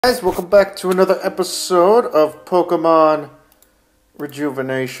Guys, welcome back to another episode of Pokemon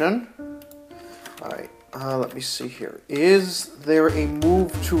Rejuvenation. Alright, let me see here. Is there a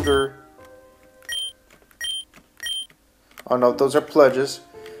move tutor? Oh no, those are pledges.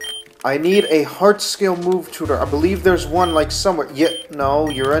 I need a heart scale move tutor. I believe there's one like somewhere. Yeah, no,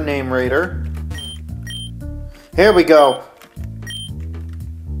 you're a name raider. Here we go.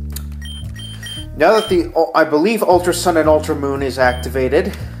 Now that I believe Ultra Sun and Ultra Moon is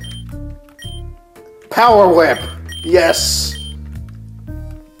activated. Power Whip! Yes!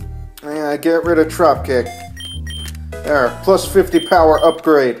 Yeah, get rid of Drop Kick. There, plus 50 power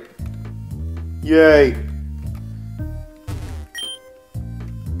upgrade. Yay!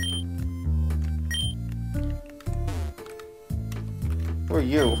 Who are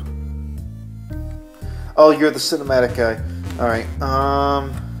you? Oh, you're the cinematic guy. Alright,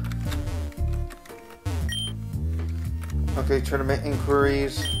 okay, tournament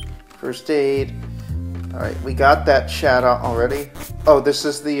inquiries. First aid. Alright, we got that chat out already. Oh, this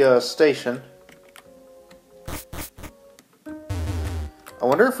is the station. I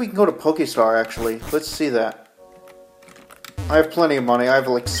wonder if we can go to Pokestar, actually. Let's see that. I have plenty of money. I have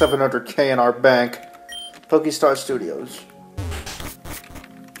like 700k in our bank. Pokestar Studios.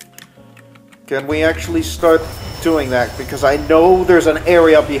 Can we actually start doing that? Because I know there's an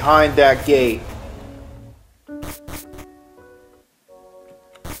area behind that gate.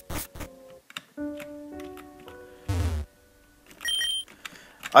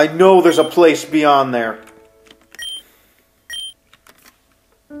 I know there's a place beyond there.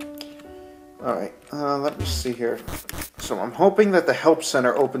 Alright, let me see here. So I'm hoping that the help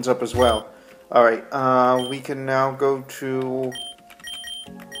center opens up as well. Alright, we can now go to...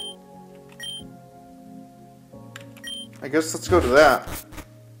 I guess let's go to that.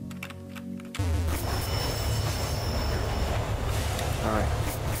 Alright.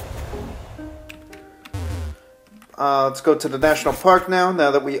 Let's go to the national park now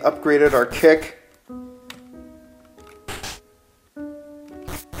that we upgraded our kick.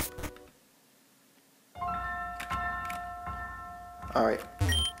 Alright.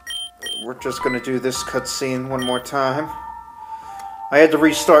 We're just gonna do this cutscene one more time. I had to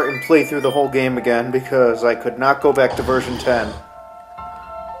restart and play through the whole game again because I could not go back to version 10.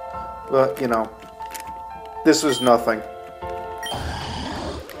 But, you know, this was nothing.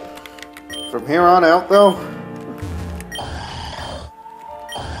 From here on out, though...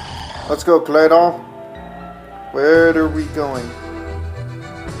 Let's go, Kanon. Where are we going?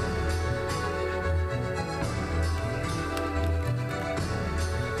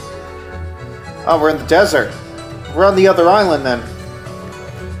 Oh, we're in the desert. We're on the other island, then.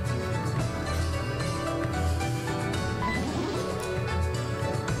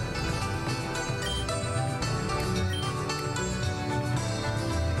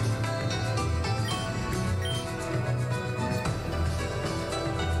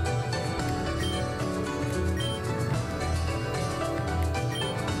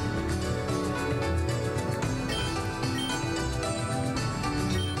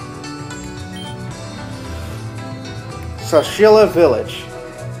 Sashila Village.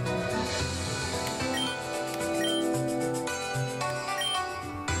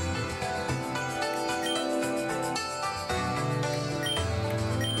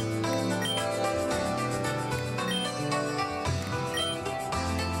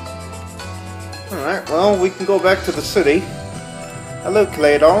 Alright, well, we can go back to the city. Hello,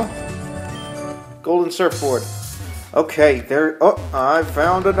 Kanon. Golden surfboard. Okay, there... Oh, I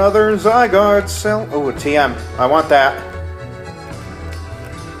found another Zygarde cell. Oh, a TM. I want that.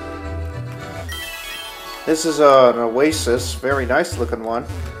 This is an oasis, very nice looking one.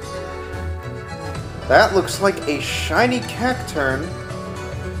 That looks like a shiny cacturn.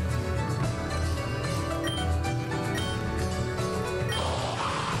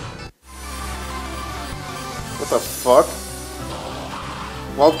 What the fuck?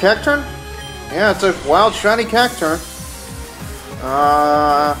 Wild cacturn? Yeah, it's a wild shiny cacturn.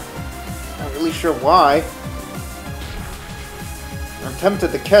 Not really sure why. I'm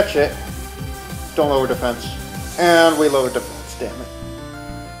tempted to catch it. Don't lower defense. And we lower defense, damn it.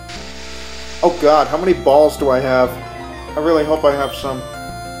 Oh god, how many balls do I have? I really hope I have some.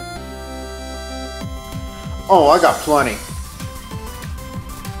 Oh, I got plenty.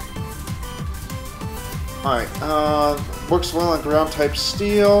 Alright, works well on ground type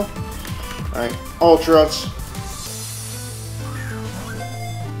steel. Alright, Ultras.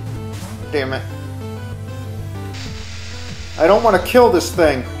 Damn it. I don't want to kill this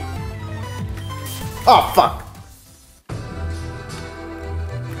thing. Oh, fuck!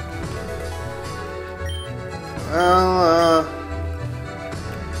 Well,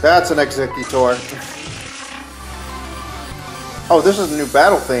 That's an executor. Oh, this is a new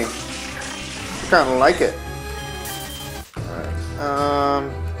battle theme. I kind of like it.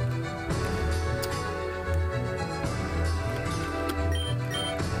 Alright,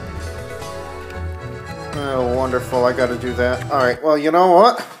 oh, wonderful. I gotta do that. Alright, well, you know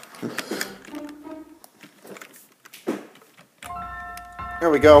what? There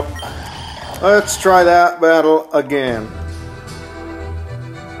we go. Let's try that battle again.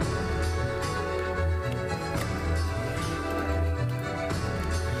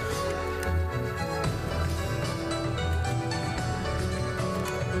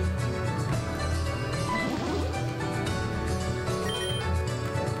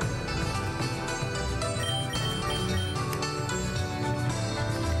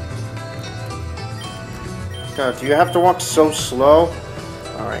 God, do you have to walk so slow?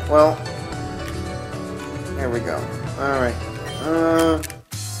 Alright, well... Here we go. Alright.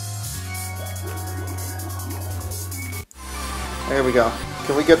 There we go.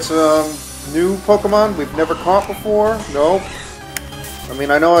 Can we get some new Pokemon we've never caught before? Nope. I mean,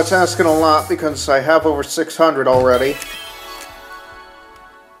 I know it's asking a lot because I have over 600 already.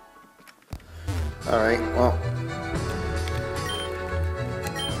 Alright, well...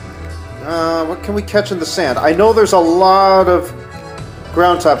 what can we catch in the sand? I know there's a lot of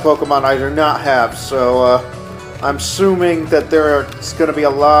ground-type Pokemon I do not have, so I'm assuming that there's going to be a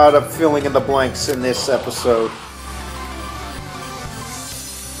lot of filling in the blanks in this episode.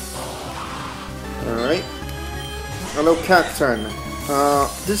 Alright. Hello, Cacturn.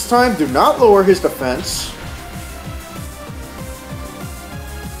 This time, do not lower his defense.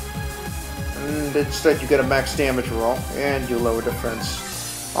 And instead, you get a max damage roll, and you lower defense.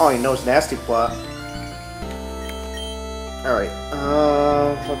 Oh, he knows Nasty Plot. Alright,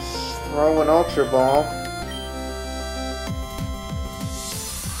 let's throw an Ultra Ball.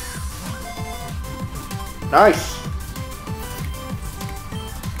 Nice!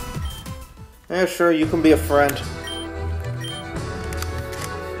 Yeah, sure, you can be a friend.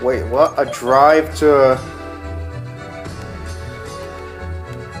 Wait, what? A drive to...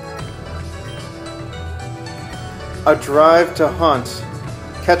 A drive to hunt.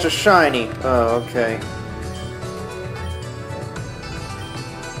 Catch a shiny. Oh, okay.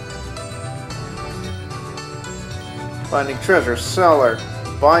 Finding treasure. Seller.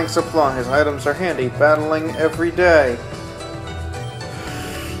 Buying supplies. Items are handy. Battling every day.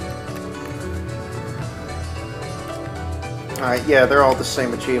 Alright, yeah, they're all the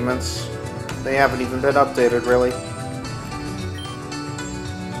same achievements. They haven't even been updated, really.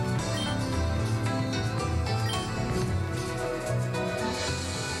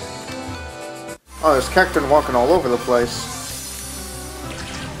 Oh, there's Cacturn walking all over the place.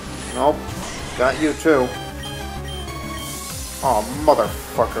 Nope. Got you too. Oh,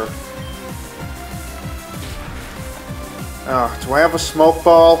 motherfucker. Do I have a smoke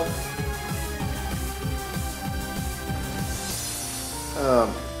ball?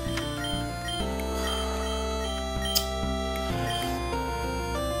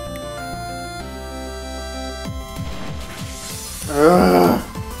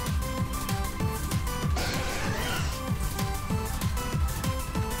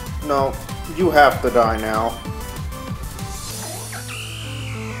 No, you have to die now.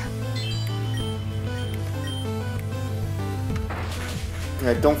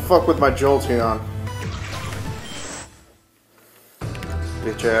 Yeah, don't fuck with my Jolteon.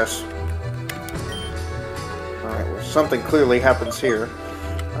 Bitch ass. Alright, well, something clearly happens here.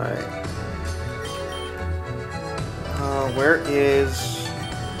 Alright. Where is...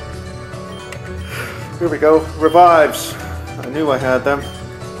 Here we go. Revives. I knew I had them.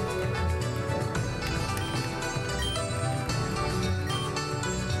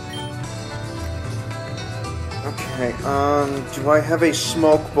 Okay, do I have a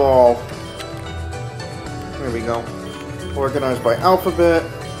smoke ball? There we go. Organized by alphabet.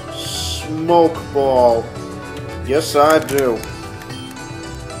 Smoke ball. Yes, I do.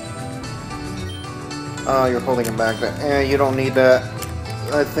 Oh, you're holding him back there. Eh, you don't need that.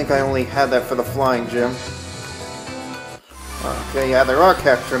 I think I only had that for the flying gym. Okay, yeah, there are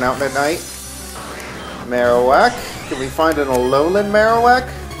Cacturn out at night. Marowak. Can we find an Alolan Marowak?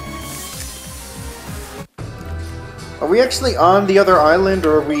 Are we actually on the other island,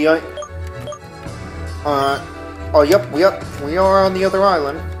 or are we... oh, yep, we are on the other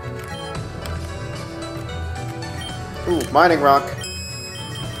island. Ooh, mining rock.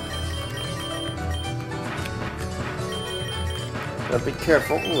 Gotta be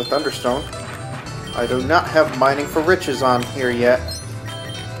careful. Ooh, a Thunderstone. I do not have mining for riches on here yet.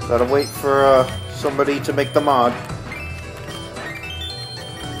 Gotta wait for somebody to make the mod.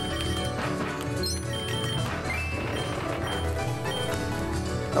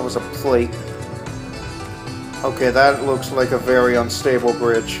 That was a plate. Okay, that looks like a very unstable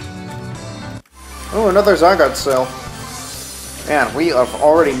bridge. Oh, another Zygote cell. Man, we have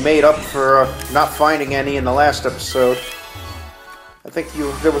already made up for not finding any in the last episode. I think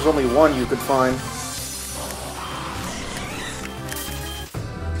there was only one you could find.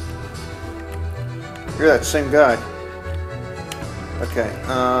 You're that same guy. Okay,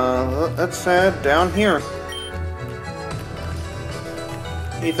 let's head down here.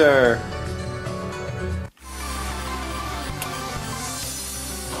 Ether.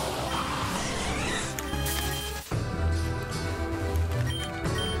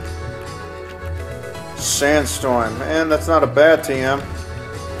 Sandstorm. Man, that's not a bad TM.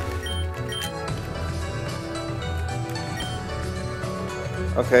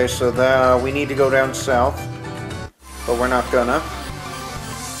 Okay, so we need to go down south. But we're not gonna.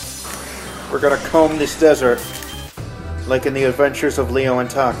 We're gonna comb this desert. Like in the Adventures of Leo and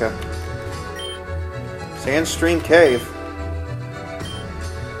Taka. Sandstream Cave.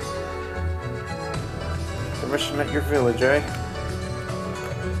 Permission at your village, eh?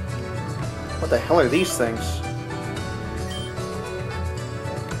 What the hell are these things?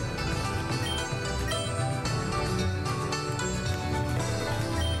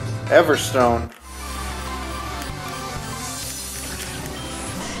 Everstone.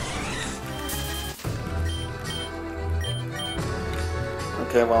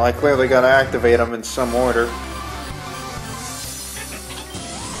 Okay, well, I clearly gotta activate them in some order.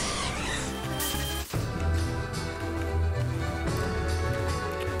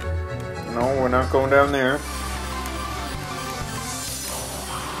 No, we're not going down there.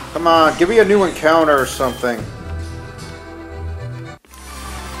 Come on, give me a new encounter or something.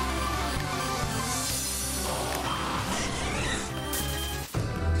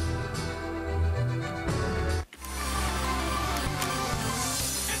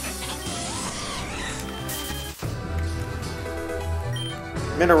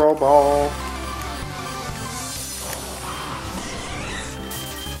 Mineral ball.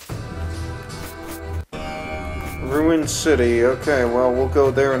 Ruined City. Okay, well, we'll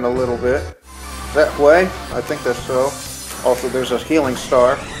go there in a little bit. That way? I think that's so. Also, there's a healing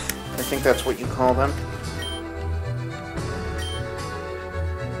star. I think that's what you call them.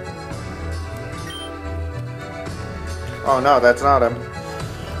 Oh, no, that's not him.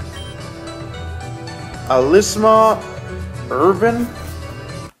 Alisma Urban?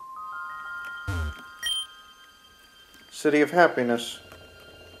 City of Happiness.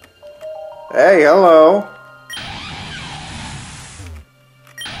 Hey, hello.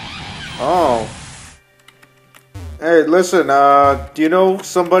 Oh. Hey, listen, do you know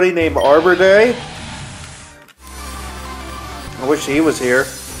somebody named Arbor Day? I wish he was here.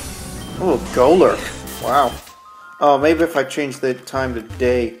 Oh, Golurk. Wow. Oh, maybe if I change the time to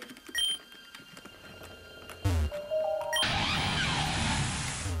day.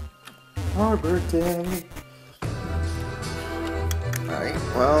 Arbor Day. Alright,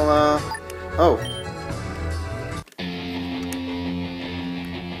 well, oh.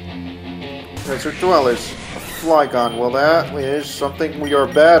 Desert Dwellers. A Flygon. Well, that is something we are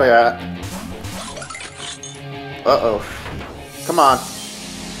bad at. Uh-oh. Come on.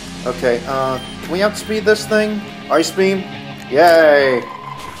 Okay, can we outspeed this thing? Ice Beam? Yay!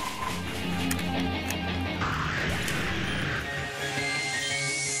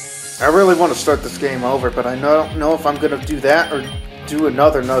 I really want to start this game over, but I don't know if I'm going to do that or do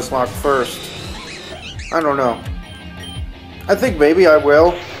another Nuzlocke first. I don't know. I think maybe I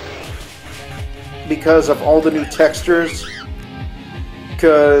will. Because of all the new textures.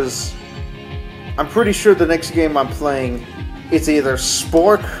 Because I'm pretty sure the next game I'm playing, it's either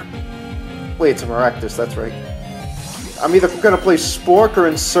Spork. Wait, it's a Maractus, that's right. I'm either going to play Spork or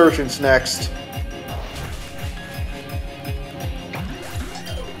Insurgents next.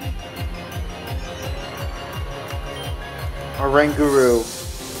 Or Ranguru.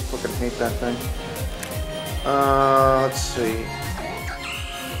 Fucking hate that thing. Let's see.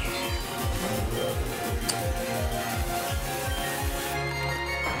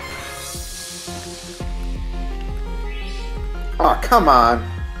 Oh, come on.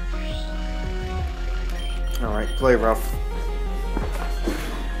 Alright, play rough.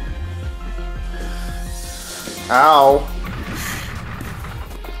 Ow.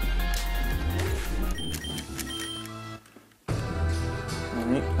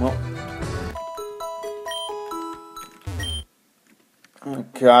 Alright, well. Oh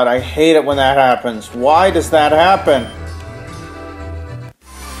god, I hate it when that happens. Why does that happen?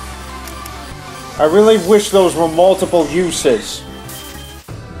 I really wish those were multiple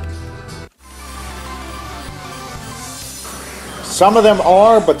Some of them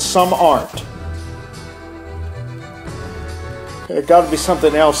are, but some aren't. There gotta be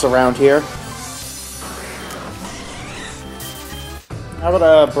something else around here. How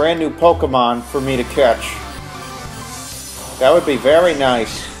about a brand new Pokemon for me to catch? That would be very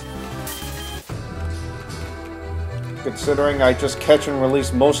nice. Considering I just catch and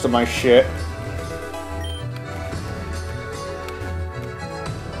release most of my shit.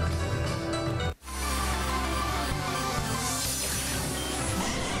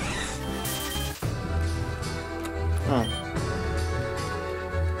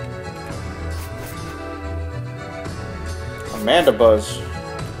 Amanda Buzz.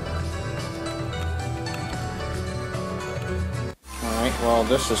 Alright, well,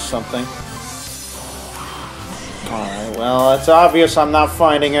 this is something. Alright, well, it's obvious I'm not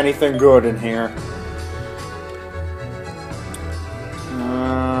finding anything good in here.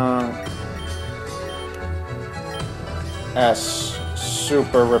 S.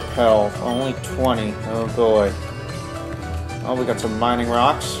 Super Repel. Only 20. Oh boy. Oh, we got some mining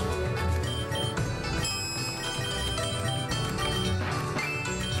rocks.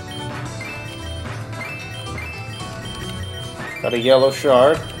 Got a yellow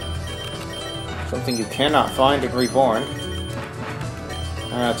shard. Something you cannot find in Reborn.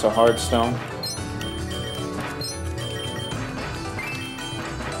 That's a hard stone.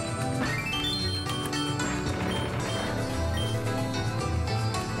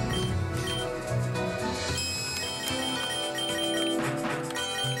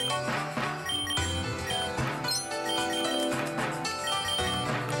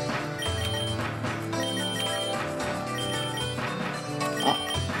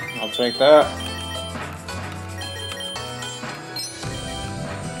 I'll take that.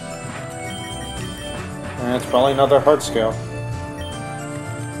 And it's probably another heart scale.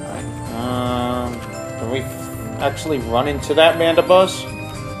 Can we actually run into that Mandibuzz?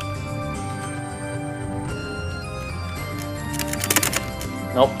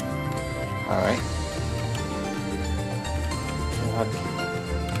 Nope. Alright.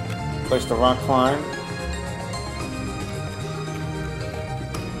 Place the rock climb.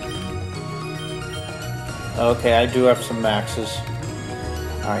 Okay, I do have some maxes.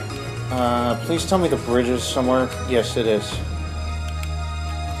 Alright. Please tell me the bridge is somewhere. Yes, it is.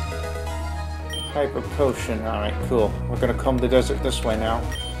 Hyper Potion. Alright, cool. We're gonna comb the desert this way now.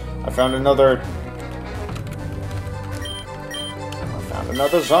 I found another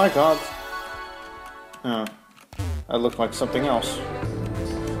Zygote. Oh. That looked like something else.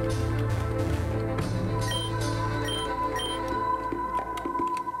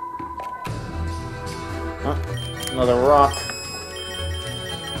 Huh. Another rock.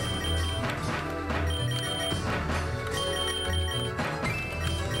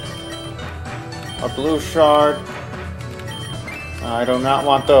 A blue shard. I do not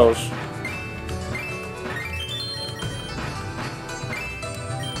want those.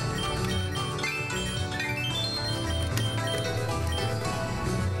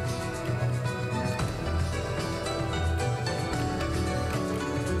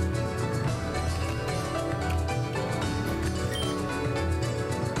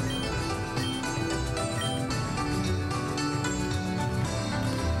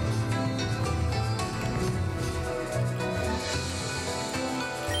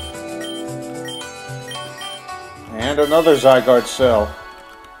 And another Zygarde cell.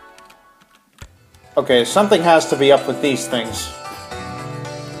 Okay, something has to be up with these things.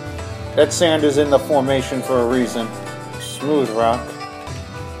 That sand is in the formation for a reason. Smooth rock.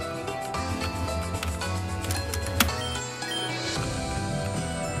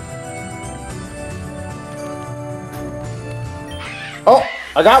 Oh!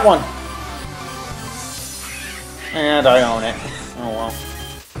 I got one! And I own it. Oh well.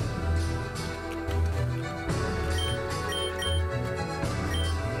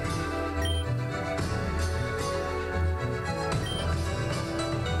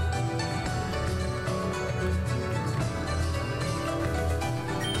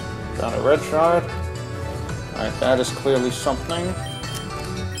 Got a red shard. Alright, that is clearly something.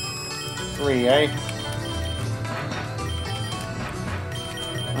 3A.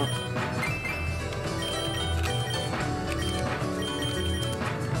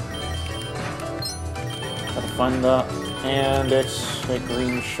 Gotta find that. And it's a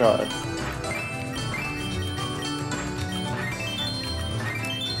green shard.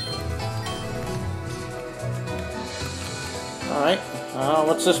 Alright.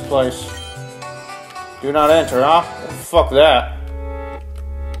 What's this place? Do not enter, huh? Well, fuck that.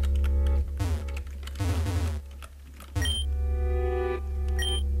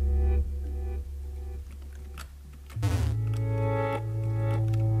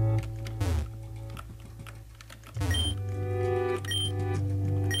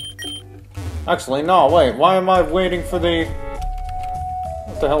 Actually, no, wait. Why am I waiting for the...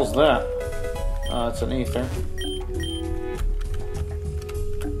 What the hell's that? It's an ether.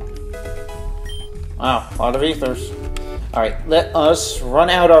 Wow, a lot of ethers. Alright, let us run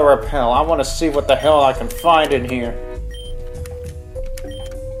out our rappel. I want to see what the hell I can find in here.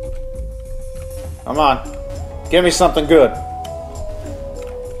 Come on. Give me something good.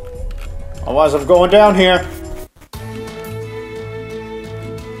 Otherwise I'm going down here.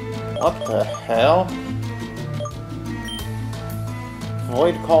 What the hell?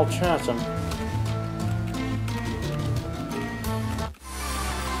 Void called chasm.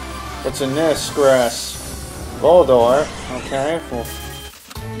 What's in this? Grass. Voldor. Okay, well,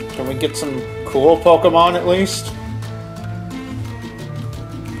 can we get some cool Pokemon at least?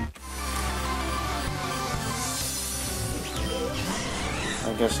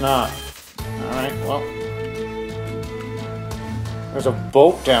 I guess not. Alright, well. There's a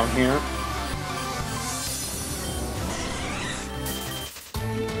boat down here.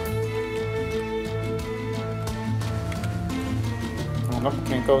 Oh, nope,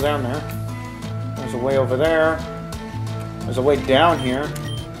 can't go down there. There's a way over there. There's a way down here.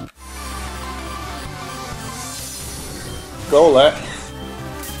 Golett.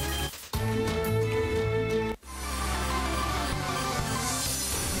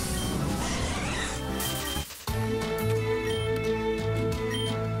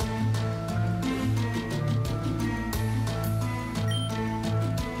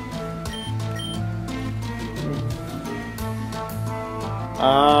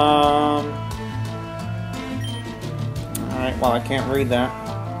 Alright, well, I can't read that.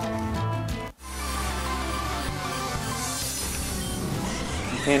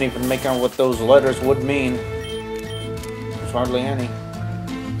 I can't even make out what those letters would mean. There's hardly any.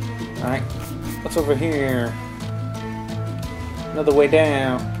 Alright, what's over here? Another way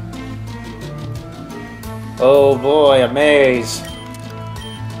down. Oh boy, a maze.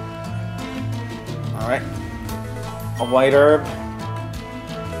 Alright. A white herb.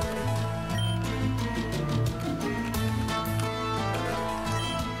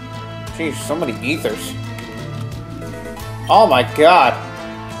 Jeez, so many ethers. Oh my god!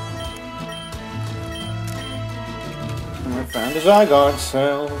 I found a Zygarde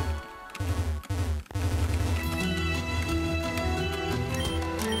cell.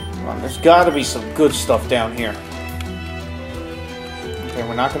 Come on, there's gotta be some good stuff down here. Okay,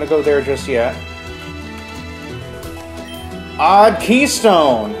 we're not gonna go there just yet. Odd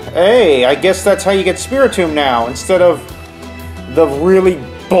Keystone! Hey, I guess that's how you get Spiritomb now, instead of the really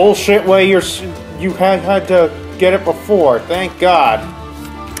bullshit way you had to get it before. Thank God.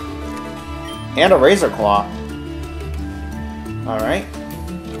 And a Razor Claw. Alright.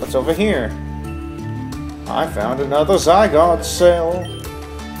 What's over here? I found another Zygarde cell.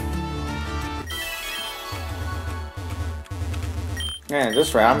 Man,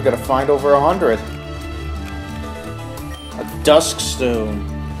 this round I'm gonna find over 100. A Duskstone.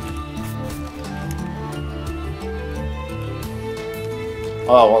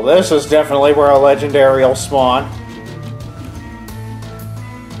 Oh, well, this is definitely where a legendary will spawn.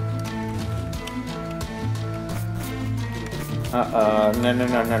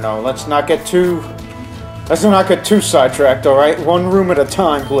 No. Let's not get too sidetracked, alright? One room at a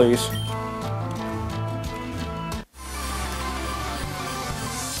time, please.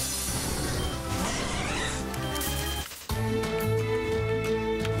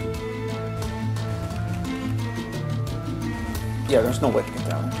 Yeah, there's no way to get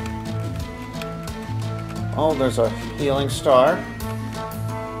down there. Oh, there's a healing star.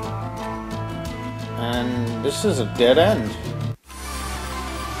 And this is a dead end.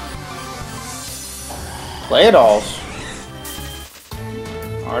 Play dolls.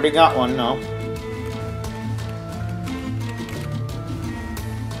 Already got one, no.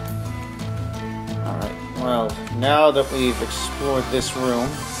 Alright, well, now that we've explored this room,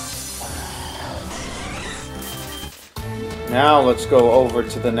 now let's go over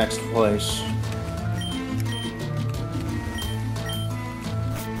to the next place.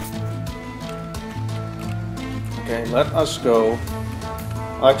 Okay, let us go.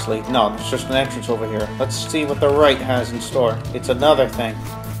 Actually, no, there's just an entrance over here. Let's see what the right has in store. It's another thing.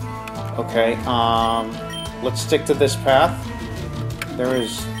 Okay, let's stick to this path. There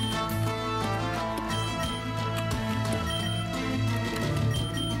is...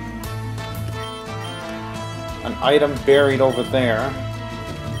 an item buried over there.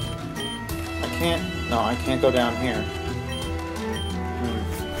 I can't go down here.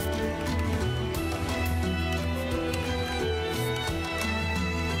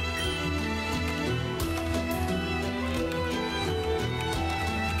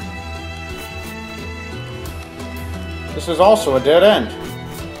 This is also a dead end.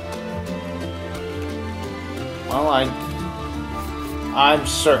 Well, I'm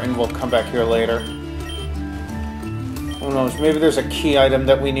certain we'll come back here later. Who knows? Maybe there's a key item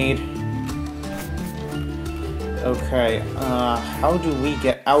that we need. Okay, how do we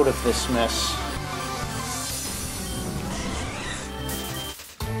get out of this mess?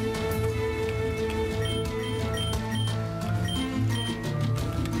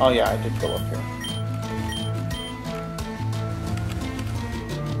 Oh yeah, I did go up here.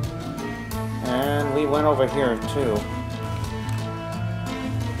 And we went over here, too.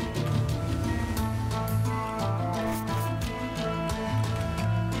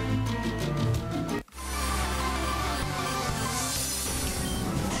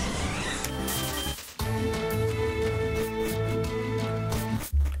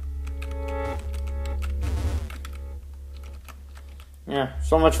 Yeah,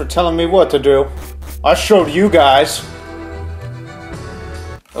 so much for telling me what to do. I showed you guys.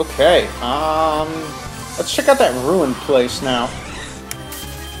 Okay, let's check out that ruined place now.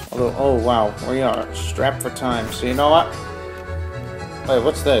 Although, oh wow, we are strapped for time. So you know what? Wait,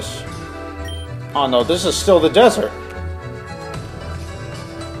 what's this? Oh no, this is still the desert.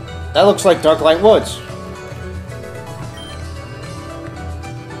 That looks like Darklight Woods.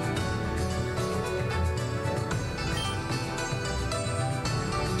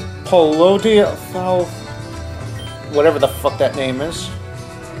 Polodia, whatever the fuck that name is.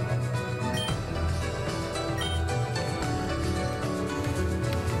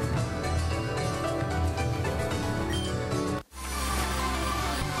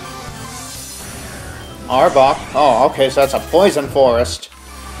 Arbok. Oh, okay, so that's a poison forest.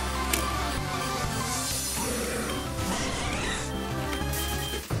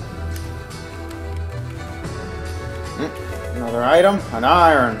 Another item, an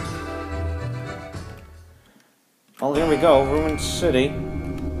iron. Well, here we go, Ruined City.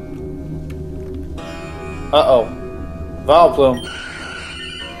 Uh-oh. Valplume.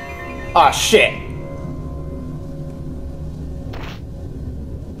 Ah, shit!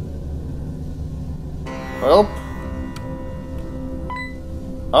 Well.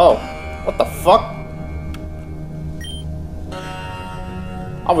 Oh. What the fuck?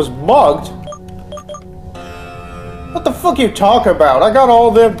 I was mugged? What the fuck you talking about? I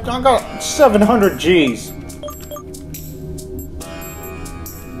got 700 G's.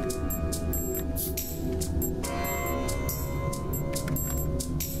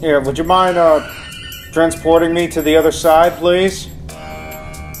 Here, would you mind, transporting me to the other side, please?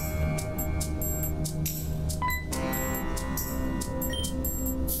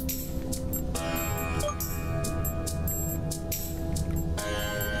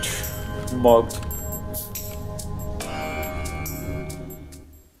 Mugged.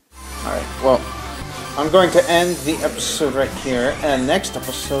 Alright, well, I'm going to end the episode right here, and next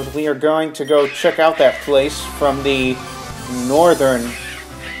episode we are going to go check out that place from the northern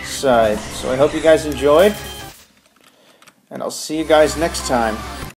side. So I hope you guys enjoyed, and I'll see you guys next time.